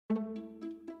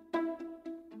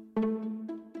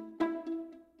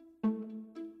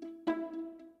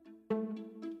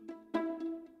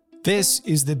This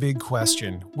is The Big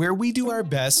Question, where we do our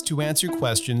best to answer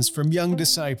questions from young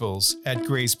disciples at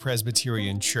Grace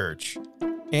Presbyterian Church,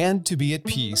 and to be at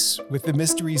peace with the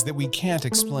mysteries that we can't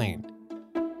explain.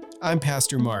 I'm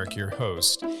Pastor Mark, your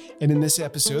host, and in this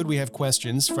episode we have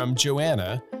questions from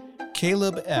Joanna,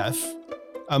 Caleb F.,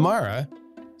 Amara,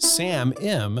 Sam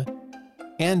M.,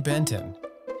 and Benton.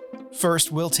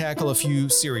 First, we'll tackle a few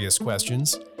serious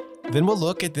questions. Then we'll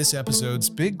look at this episode's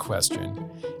big question.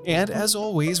 And as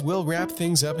always, we'll wrap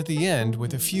things up at the end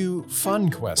with a few fun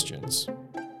questions.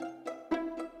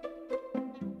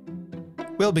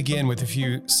 We'll begin with a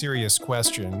few serious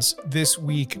questions. This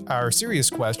week, our serious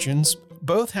questions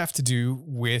both have to do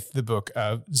with the book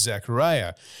of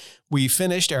Zechariah. We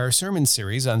finished our sermon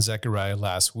series on Zechariah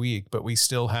last week, but we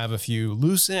still have a few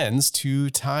loose ends to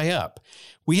tie up.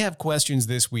 We have questions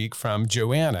this week from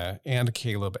Joanna and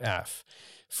Caleb F.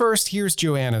 First, here's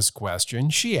Joanna's question.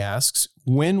 She asks,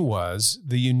 when was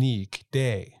the unique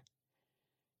day?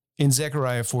 In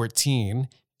Zechariah 14,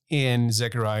 in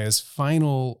Zechariah's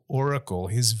final oracle,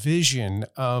 his vision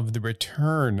of the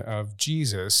return of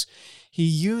Jesus, he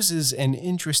uses an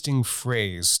interesting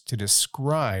phrase to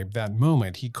describe that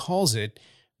moment. He calls it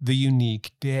the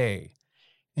unique day.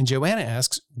 And Joanna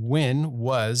asks, when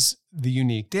was the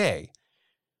unique day?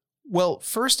 Well,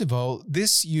 first of all,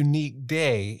 this unique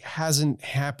day hasn't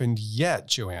happened yet,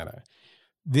 Joanna.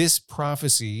 This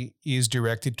prophecy is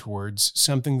directed towards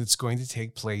something that's going to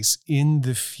take place in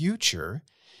the future.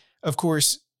 Of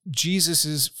course,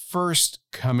 Jesus' first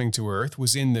coming to earth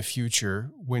was in the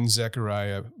future when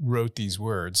Zechariah wrote these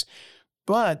words.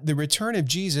 But the return of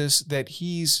Jesus that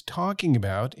he's talking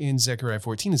about in Zechariah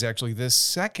 14 is actually the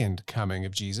second coming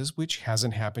of Jesus, which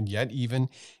hasn't happened yet, even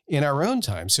in our own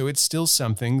time. So it's still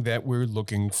something that we're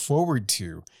looking forward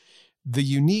to. The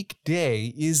unique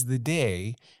day is the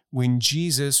day when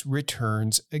Jesus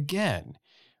returns again,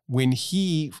 when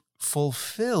he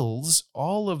fulfills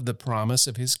all of the promise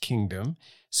of his kingdom.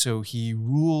 So he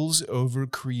rules over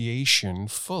creation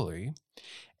fully.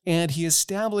 And he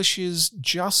establishes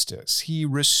justice. He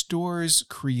restores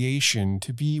creation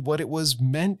to be what it was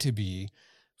meant to be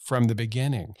from the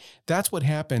beginning. That's what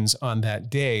happens on that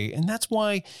day, and that's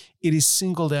why it is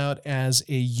singled out as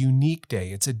a unique day.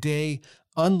 It's a day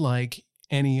unlike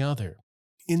any other.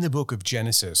 In the book of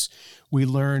Genesis, we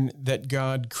learn that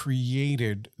God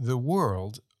created the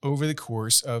world over the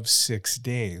course of 6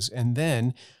 days, and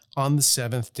then on the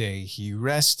seventh day he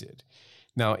rested.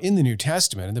 Now, in the New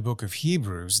Testament, in the book of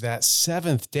Hebrews, that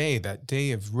seventh day, that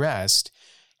day of rest,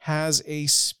 has a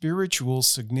spiritual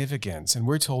significance. And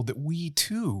we're told that we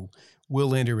too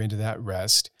will enter into that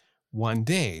rest one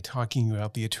day, talking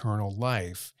about the eternal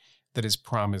life that is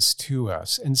promised to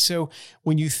us. And so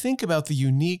when you think about the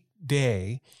unique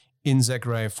day in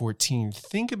Zechariah 14,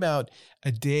 think about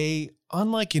a day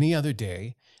unlike any other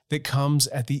day that comes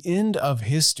at the end of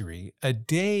history, a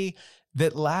day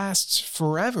that lasts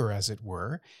forever, as it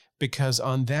were, because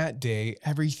on that day,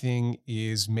 everything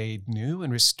is made new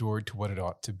and restored to what it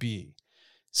ought to be.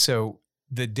 So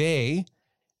the day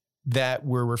that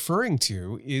we're referring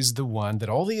to is the one that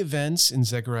all the events in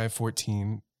Zechariah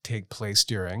 14 take place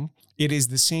during. It is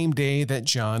the same day that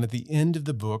John, at the end of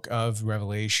the book of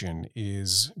Revelation,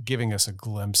 is giving us a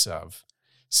glimpse of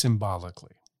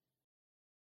symbolically.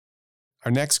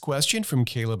 Our next question from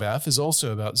Caleb F. is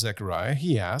also about Zechariah.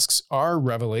 He asks, are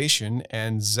Revelation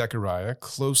and Zechariah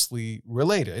closely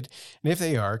related? And if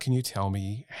they are, can you tell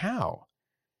me how?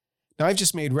 Now, I've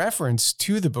just made reference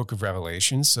to the book of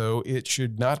Revelation, so it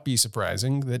should not be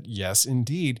surprising that, yes,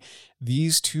 indeed,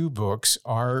 these two books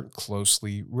are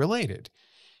closely related.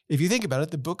 If you think about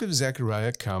it, the book of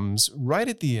Zechariah comes right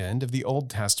at the end of the Old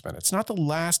Testament. It's not the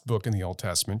last book in the Old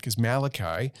Testament because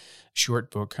Malachi,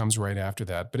 short book, comes right after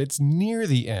that, but it's near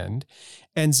the end.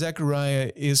 And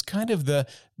Zechariah is kind of the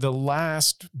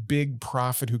last big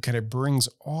prophet who kind of brings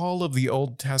all of the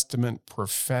Old Testament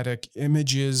prophetic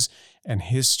images and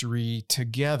history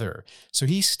together. So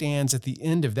he stands at the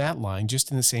end of that line,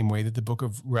 just in the same way that the book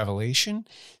of Revelation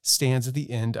stands at the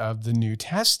end of the New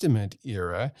Testament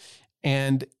era.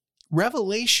 And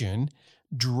Revelation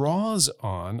draws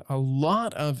on a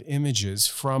lot of images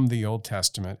from the Old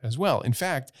Testament as well. In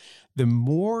fact, the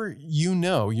more you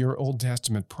know your Old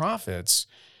Testament prophets,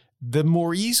 the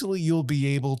more easily you'll be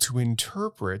able to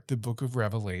interpret the book of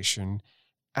Revelation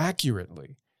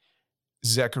accurately.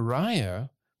 Zechariah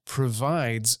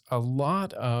provides a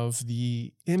lot of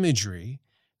the imagery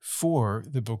for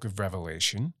the book of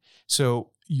Revelation.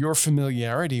 So your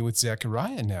familiarity with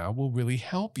Zechariah now will really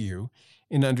help you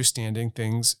in understanding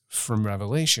things from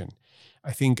Revelation.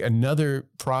 I think another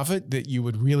prophet that you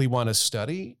would really want to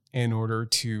study in order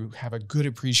to have a good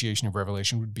appreciation of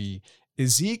Revelation would be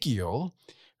Ezekiel,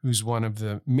 who's one of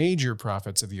the major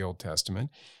prophets of the Old Testament.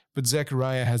 But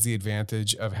Zechariah has the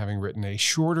advantage of having written a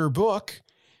shorter book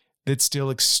that's still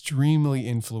extremely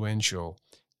influential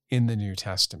in the New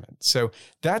Testament. So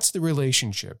that's the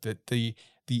relationship, that the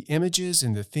images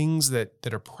and the things that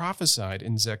are prophesied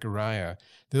in Zechariah,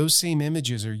 those same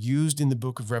images are used in the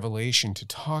book of Revelation to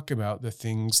talk about the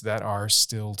things that are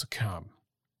still to come.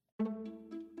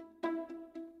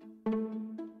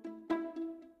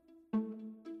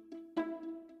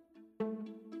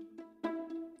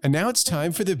 And now it's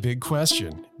time for the big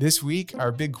question. This week,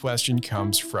 our big question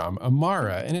comes from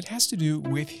Amara, and it has to do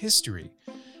with history.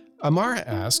 Amara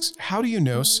asks, how do you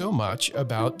know so much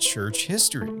about church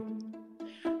history?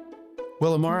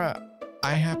 Well, Amara,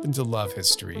 I happen to love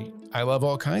history. I love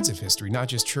all kinds of history, not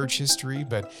just church history,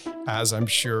 but as I'm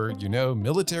sure you know,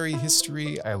 military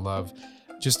history. I love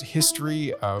just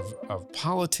history of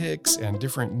politics and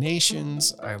different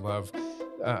nations. I love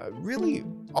really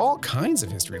all kinds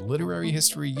of history, literary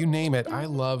history, you name it. I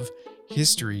love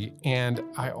history, and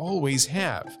I always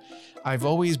have. I've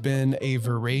always been a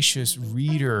voracious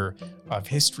reader of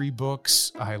history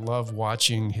books. I love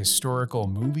watching historical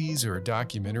movies or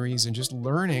documentaries and just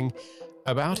learning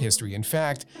about history. In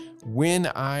fact, when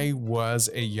I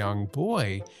was a young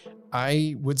boy,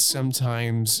 I would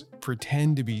sometimes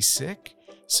pretend to be sick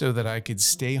so that I could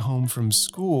stay home from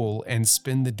school and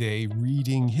spend the day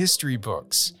reading history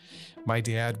books. My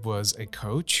dad was a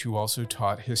coach who also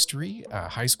taught history,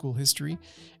 high school history,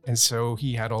 and so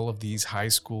he had all of these high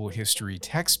school history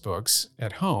textbooks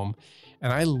at home,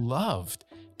 and I loved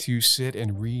to sit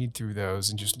and read through those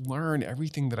and just learn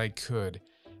everything that I could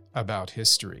about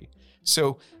history.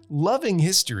 So loving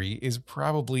history is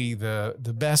probably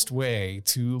the best way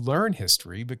to learn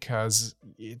history, because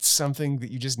it's something that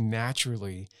you just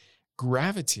naturally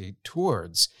gravitate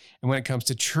towards. And when it comes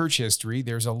to church history,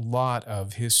 there's a lot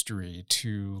of history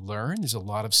to learn. There's a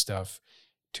lot of stuff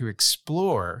to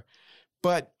explore.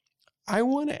 But I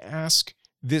want to ask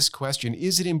this question: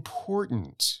 is it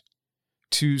important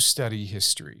to study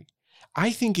history?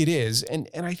 I think it is, and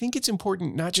I think it's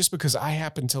important not just because I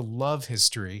happen to love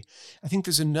history. I think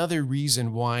there's another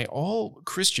reason why all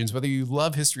Christians, whether you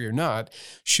love history or not,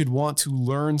 should want to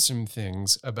learn some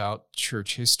things about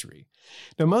church history.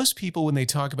 Now, most people, when they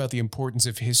talk about the importance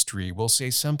of history, will say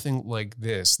something like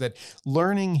this, that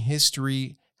learning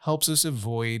history helps us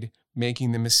avoid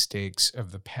making the mistakes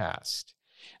of the past.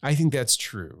 I think that's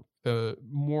true. The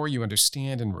more you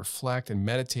understand and reflect and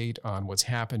meditate on what's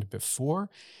happened before,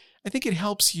 I think it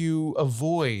helps you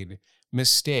avoid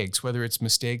mistakes, whether it's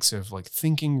mistakes of like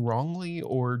thinking wrongly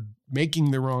or making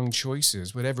the wrong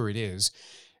choices, whatever it is.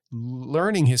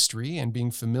 Learning history and being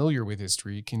familiar with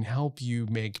history can help you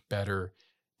make better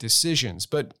decisions.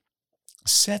 But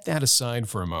set that aside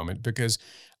for a moment, because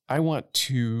I want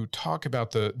to talk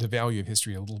about the value of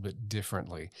history a little bit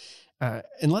differently.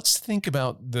 And let's think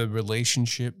about the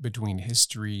relationship between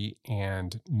history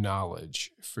and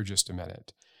knowledge for just a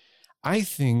minute. I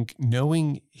think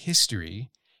knowing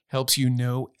history helps you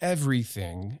know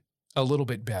everything a little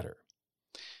bit better.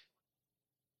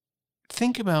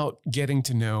 Think about getting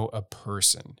to know a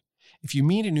person. If you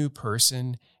meet a new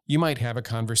person, you might have a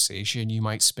conversation, you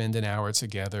might spend an hour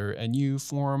together, and you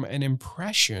form an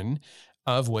impression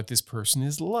of what this person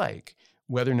is like,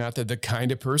 whether or not they're the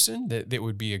kind of person that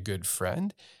would be a good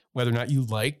friend, whether or not you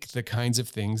like the kinds of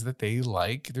things that they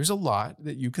like. There's a lot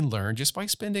that you can learn just by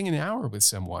spending an hour with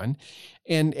someone.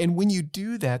 And when you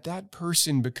do that, that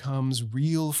person becomes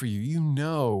real for you. You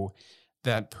know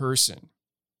that person.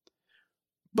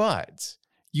 But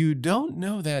you don't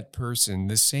know that person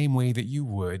the same way that you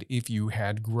would if you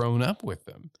had grown up with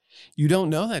them. You don't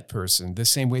know that person the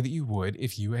same way that you would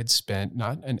if you had spent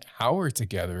not an hour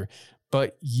together,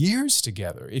 but years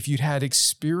together. If you'd had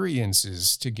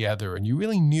experiences together and you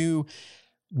really knew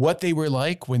what they were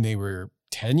like when they were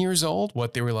 10 years old,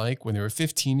 what they were like when they were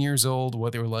 15 years old,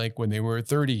 what they were like when they were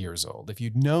 30 years old. If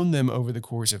you'd known them over the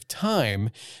course of time,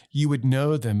 you would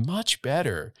know them much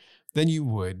better than you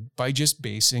would by just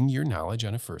basing your knowledge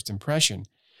on a first impression.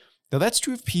 Now, that's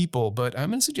true of people, but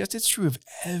I'm going to suggest it's true of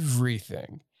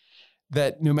everything.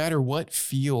 That no matter what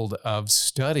field of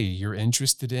study you're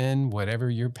interested in, whatever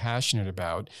you're passionate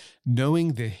about,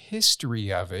 knowing the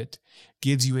history of it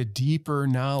gives you a deeper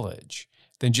knowledge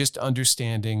than just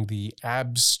understanding the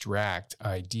abstract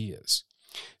ideas.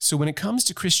 So when it comes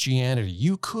to Christianity,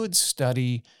 you could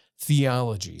study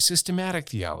theology, systematic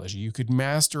theology. You could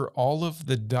master all of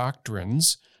the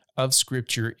doctrines of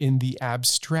Scripture in the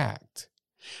abstract.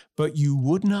 but you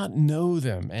would not know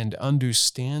them and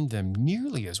understand them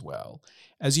nearly as well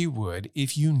as you would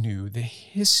if you knew the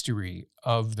history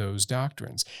of those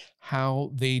doctrines,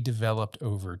 how they developed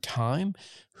over time,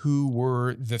 who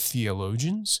were the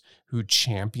theologians who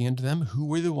championed them, who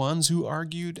were the ones who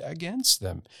argued against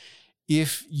them.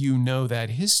 If you know that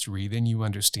history, then you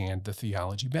understand the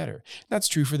theology better. That's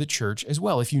true for the church as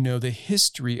well. If you know the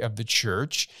history of the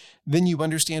church, then you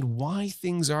understand why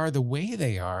things are the way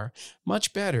they are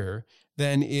much better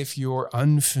than if you're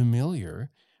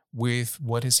unfamiliar with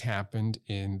what has happened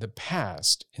in the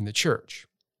past in the church.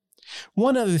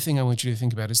 One other thing I want you to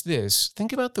think about is this.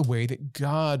 Think about the way that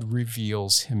God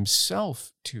reveals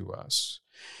himself to us.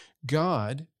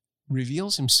 God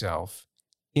reveals himself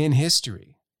in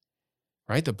history.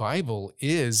 Right? The Bible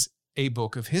is a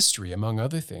book of history, among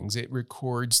other things. It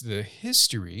records the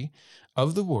history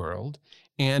of the world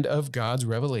and of God's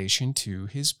revelation to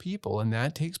his people. And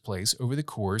that takes place over the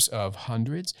course of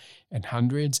hundreds and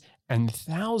hundreds and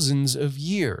thousands of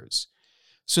years.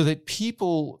 So that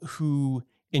people who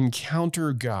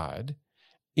encounter God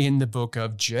in the book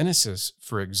of Genesis,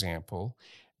 for example,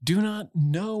 do not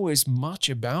know as much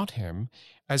about him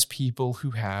as people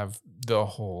who have the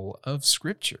whole of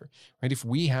Scripture, right? If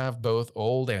we have both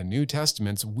Old and New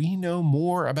Testaments, we know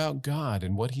more about God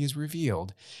and what he has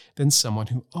revealed than someone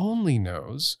who only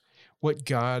knows what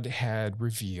God had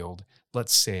revealed,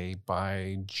 let's say,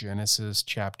 by Genesis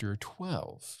chapter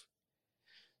 12.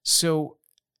 So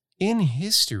in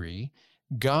history,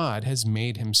 God has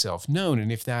made himself known.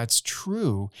 And if that's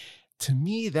true, to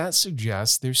me, that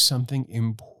suggests there's something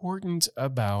important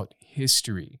about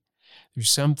history. There's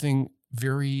something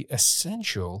very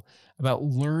essential about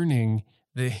learning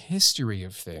the history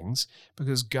of things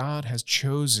because God has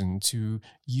chosen to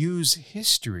use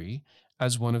history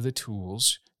as one of the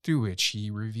tools through which he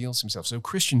reveals himself. So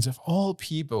Christians of all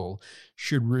people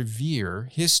should revere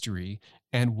history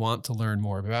and want to learn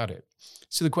more about it.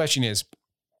 So the question is,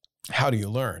 how do you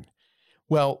learn?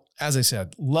 Well, as I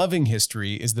said, loving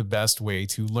history is the best way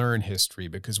to learn history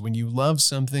because when you love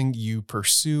something, you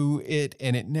pursue it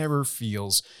and it never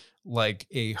feels like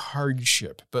a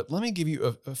hardship. But let me give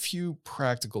you a few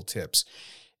practical tips.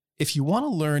 If you want to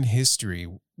learn history,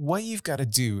 what you've got to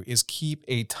do is keep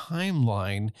a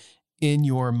timeline in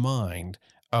your mind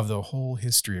of the whole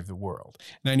history of the world.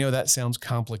 And I know that sounds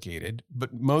complicated,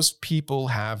 but most people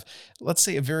have, let's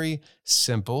say, a very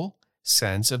simple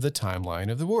sense of the timeline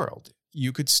of the world.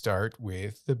 You could start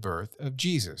with the birth of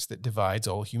Jesus that divides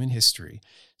all human history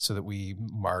so that we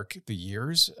mark the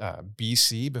years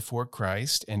BC before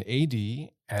Christ and AD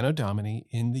Anno Domini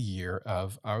in the year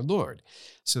of our Lord.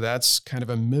 So that's kind of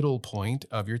a middle point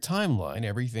of your timeline.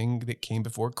 Everything that came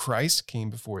before Christ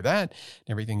came before that, and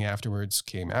everything afterwards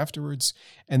came afterwards.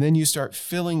 And then you start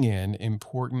filling in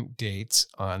important dates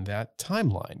on that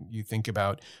timeline. You think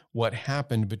about what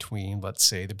happened between, let's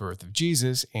say, the birth of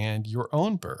Jesus and your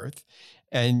own birth,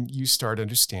 and you start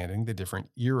understanding the different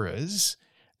eras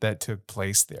that took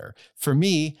place there. For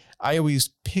me, I always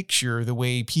picture the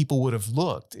way people would have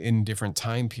looked in different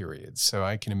time periods. So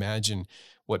I can imagine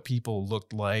what people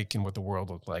looked like and what the world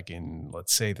looked like in,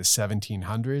 let's say, the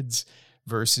 1700s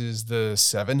versus the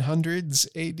 700s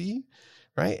AD,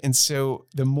 right? And so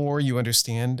the more you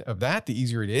understand of that, the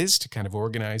easier it is to kind of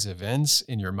organize events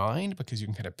in your mind because you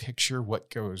can kind of picture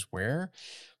what goes where.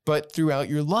 But throughout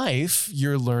your life,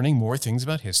 you're learning more things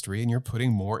about history and you're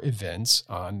putting more events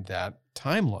on that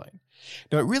timeline.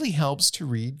 Now, it really helps to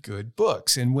read good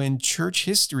books. And when church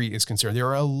history is concerned, there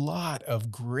are a lot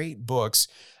of great books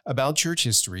about church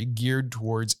history geared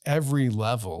towards every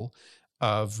level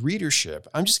of readership.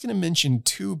 I'm just going to mention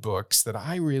two books that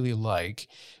I really like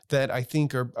that I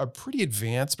think are pretty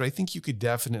advanced, but I think you could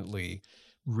definitely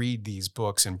read these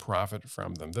books and profit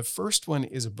from them. The first one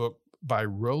is a book by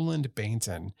Roland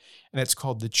Benton, and it's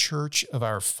called The Church of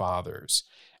Our Fathers.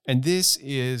 And this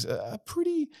is a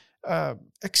pretty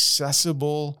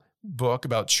accessible book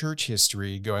about church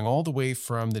history going all the way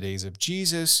from the days of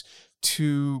Jesus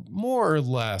to more or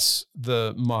less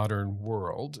the modern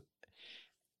world.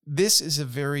 This is a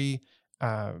very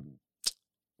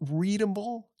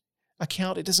readable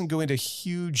account. It doesn't go into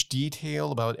huge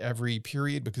detail about every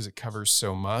period because it covers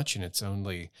so much and it's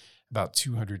only about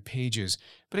 200 pages,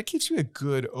 but it gives you a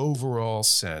good overall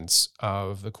sense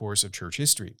of the course of church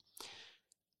history.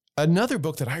 Another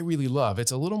book that I really love,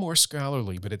 it's a little more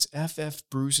scholarly, but it's F.F.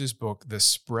 Bruce's book, The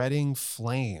Spreading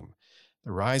Flame,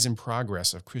 The Rise and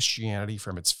Progress of Christianity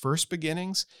from its First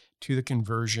Beginnings to the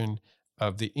Conversion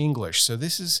of the English. So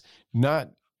this is not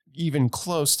even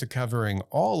close to covering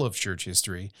all of church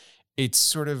history. It's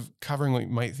sort of covering what you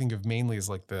might think of mainly as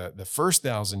like the first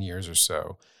 1,000 years or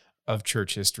so of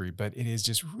church history, but it is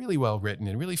just really well written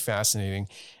and really fascinating.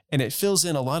 And it fills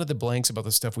in a lot of the blanks about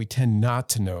the stuff we tend not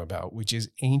to know about, which is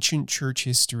ancient church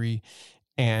history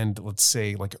and, let's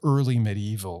say, like early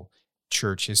medieval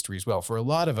church history as well. For a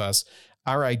lot of us,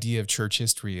 our idea of church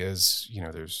history is,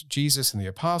 there's Jesus and the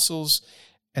apostles,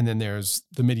 and then there's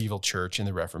the medieval church and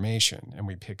the Reformation, and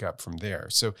we pick up from there.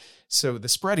 So the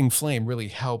Spreading Flame really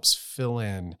helps fill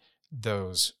in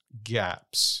those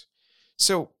gaps.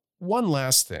 So one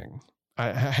last thing,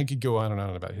 I could go on and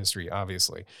on about history,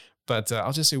 obviously, but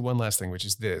I'll just say one last thing, which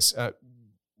is this.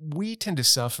 We tend to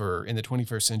suffer in the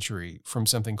 21st century from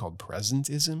something called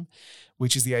presentism,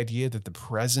 which is the idea that the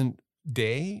present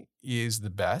day is the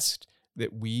best,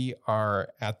 that we are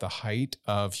at the height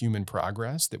of human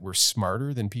progress, that we're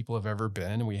smarter than people have ever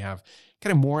been, and we have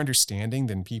kind of more understanding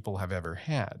than people have ever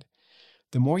had.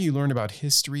 The more you learn about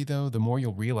history, though, the more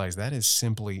you'll realize that is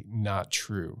simply not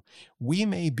true. We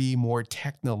may be more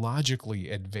technologically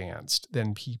advanced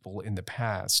than people in the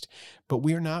past, but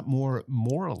we are not more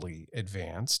morally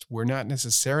advanced. We're not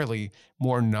necessarily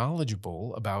more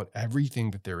knowledgeable about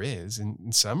everything that there is. And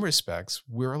in some respects,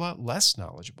 we're a lot less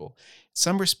knowledgeable. In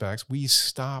some respects, we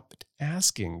stopped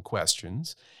asking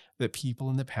questions that people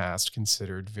in the past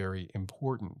considered very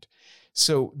important.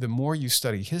 So the more you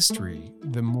study history,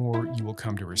 the more you will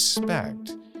come to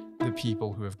respect the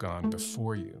people who have gone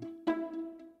before you.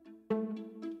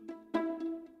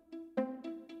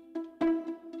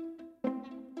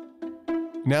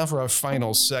 Now for our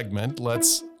final segment,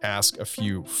 let's ask a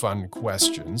few fun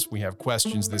questions. We have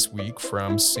questions this week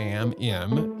from Sam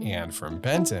M. and from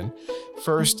Benton.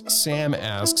 First, Sam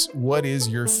asks, what is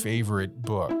your favorite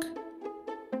book?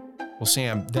 Well,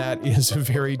 Sam, that is a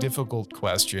very difficult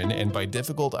question, and by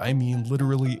difficult, I mean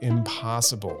literally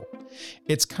impossible.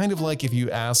 It's kind of like if you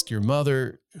asked your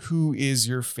mother, who is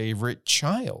your favorite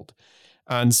child?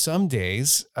 On some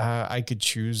days, I could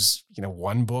choose,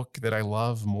 one book that I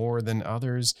love more than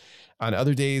others. On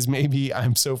other days, maybe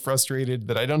I'm so frustrated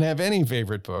that I don't have any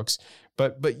favorite books.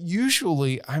 But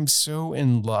usually, I'm so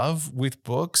in love with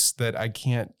books that I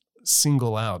can't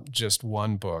single out just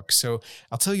one book. So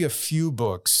I'll tell you a few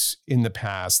books in the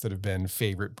past that have been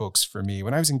favorite books for me.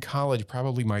 When I was in college,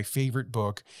 probably my favorite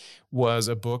book was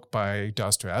a book by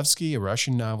Dostoevsky, a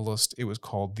Russian novelist. It was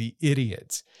called The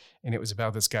Idiot. And it was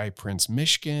about this guy, Prince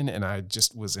Mishkin. And I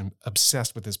just was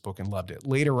obsessed with this book and loved it.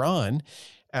 Later on,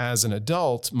 as an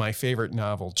adult, my favorite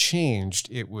novel changed.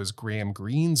 It was Graham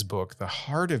Greene's book, The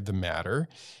Heart of the Matter.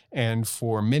 And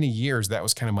for many years, that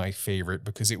was kind of my favorite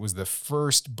because it was the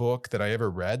first book that I ever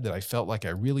read that I felt like I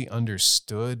really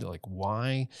understood, like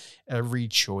why every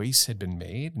choice had been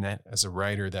made. And that, as a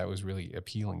writer, that was really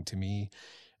appealing to me.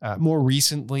 More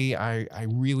recently, I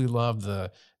really love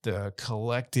the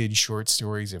collected short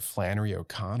stories of Flannery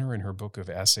O'Connor in her book of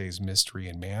essays, Mystery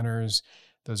and Manners.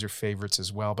 Those are favorites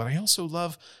as well. But I also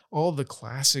love all the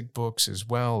classic books as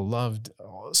well. Loved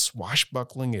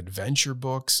swashbuckling adventure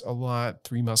books a lot,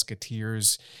 Three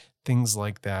Musketeers, things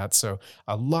like that. So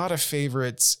a lot of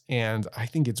favorites. And I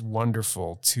think it's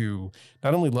wonderful to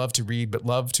not only love to read, but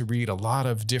love to read a lot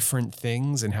of different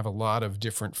things and have a lot of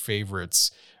different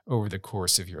favorites over the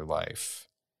course of your life.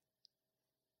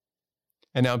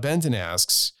 And now Benton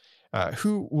asks,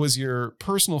 who was your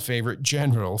personal favorite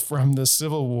general from the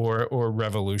Civil War or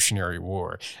Revolutionary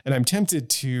War? And I'm tempted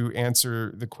to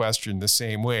answer the question the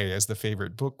same way as the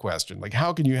favorite book question. Like,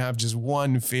 how can you have just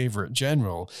one favorite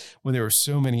general when there are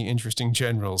so many interesting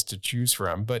generals to choose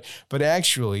from? But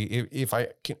actually, if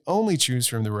I can only choose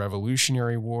from the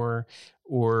Revolutionary War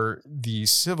or the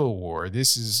Civil War,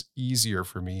 this is easier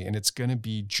for me, and it's going to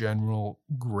be General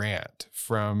Grant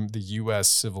from the U.S.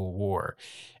 Civil War.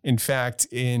 In fact,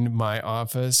 in my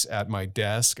office at my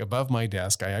desk, above my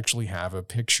desk, I actually have a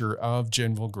picture of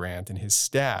General Grant and his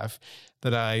staff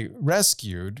that I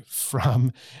rescued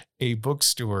from a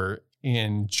bookstore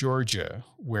in Georgia,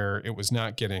 where it was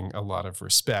not getting a lot of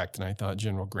respect. And I thought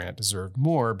General Grant deserved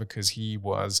more because he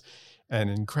was an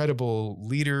incredible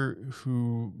leader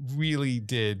who really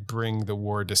did bring the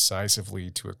war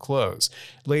decisively to a close.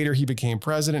 Later, he became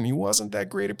president. He wasn't that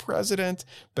great a president,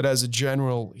 but as a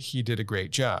general, he did a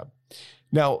great job.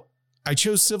 Now, I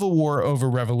chose Civil War over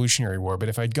Revolutionary War, but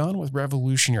if I'd gone with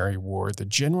Revolutionary War, the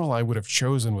general I would have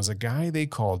chosen was a guy they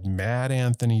called Mad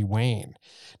Anthony Wayne.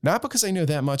 Not because I know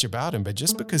that much about him, but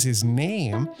just because his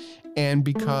name and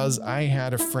because I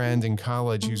had a friend in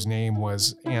college whose name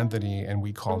was Anthony and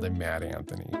we called him Mad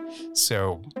Anthony.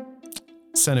 So,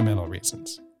 sentimental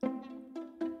reasons.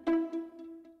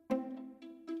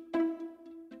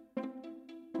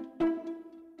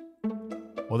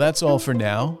 Well, that's all for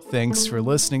now. Thanks for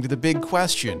listening to The Big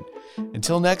Question.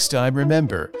 Until next time,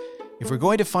 remember, If we're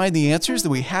going to find the answers,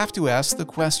 then we have to ask the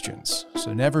questions.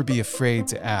 So never be afraid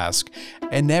to ask,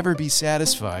 and never be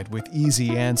satisfied with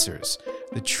easy answers.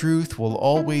 The truth will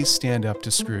always stand up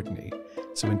to scrutiny.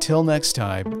 So until next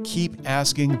time, keep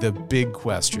asking the big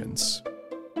questions.